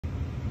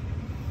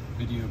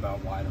video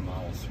about why the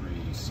Model 3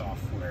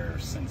 software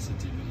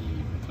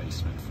sensitivity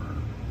replacement for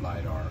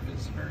LiDAR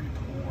is very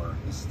poor.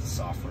 This is the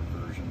software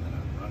version that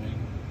I'm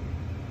running.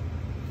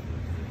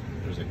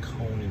 There's a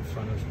cone in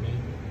front of me.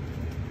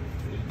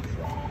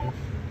 Drive.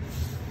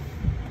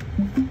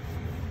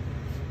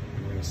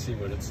 We're going to see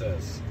what it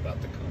says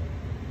about the cone.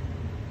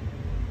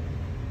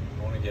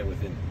 I want to get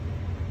within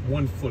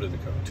 1 foot of the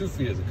cone, 2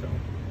 feet of the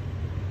cone.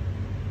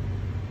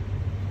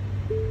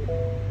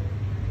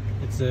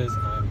 It says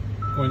I'm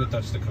going to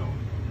touch the cone.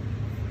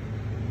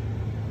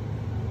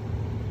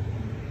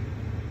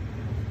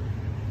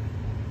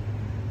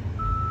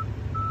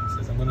 It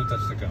says I'm going to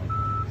touch the cone.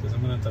 It says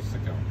I'm going to touch the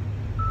cone.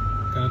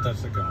 I'm going to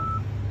touch the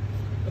cone.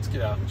 Let's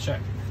get out and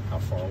check how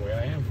far away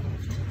I am from the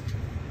cone.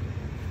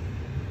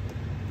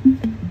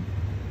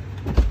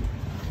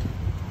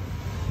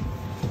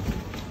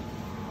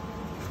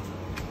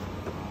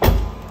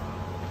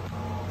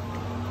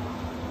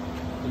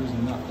 There's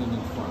nothing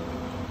in front.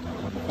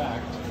 In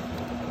fact,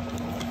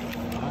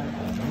 I am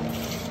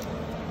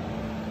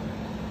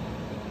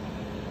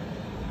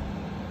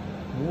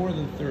more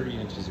than 30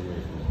 inches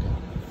away from the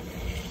cone.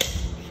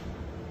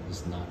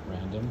 It's not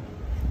random.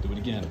 Do it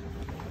again.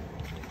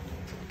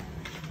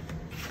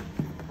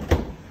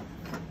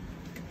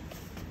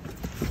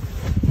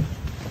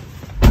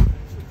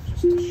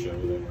 Just to show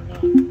that we're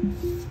not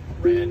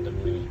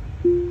randomly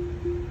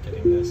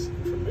getting this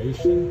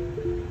information.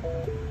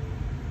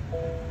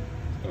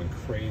 Going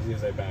crazy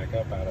as I back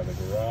up out of the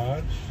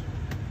garage.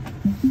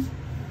 Going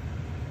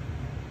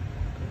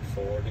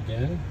forward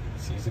again.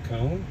 Sees the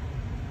cone.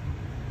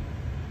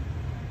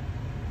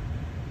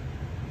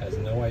 Has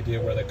no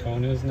idea where the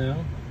cone is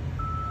now.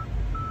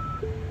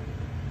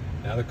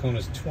 Now the cone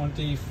is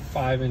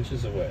 25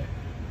 inches away.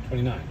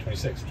 29,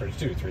 26,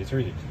 32,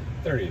 33,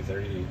 30,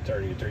 30,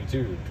 30,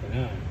 32,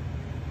 29,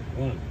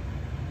 1.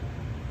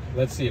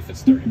 Let's see if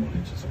it's 31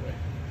 inches away.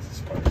 This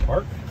is car to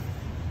park.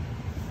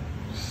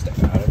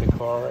 Step out of the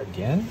car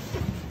again.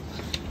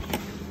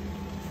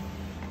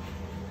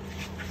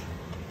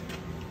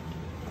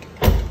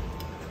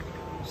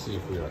 Let's see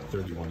if we are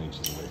 31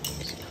 inches away from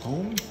this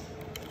cone.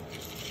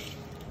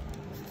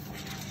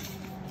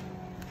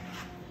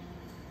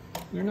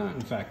 We're not,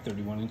 in fact,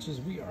 31 inches.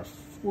 We are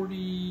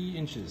 40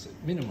 inches at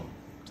minimum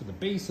to the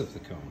base of the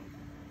cone.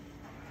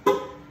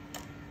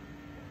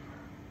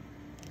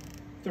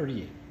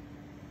 38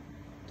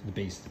 to the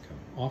base of the cone.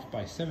 Off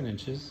by 7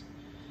 inches.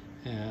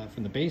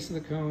 From the base of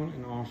the cone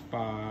and off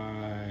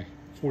by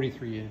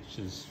 43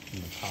 inches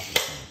from the top of the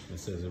cone. It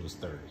says it was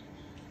 30.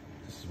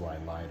 This is why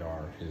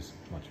LiDAR is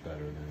much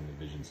better than the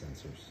vision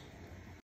sensors.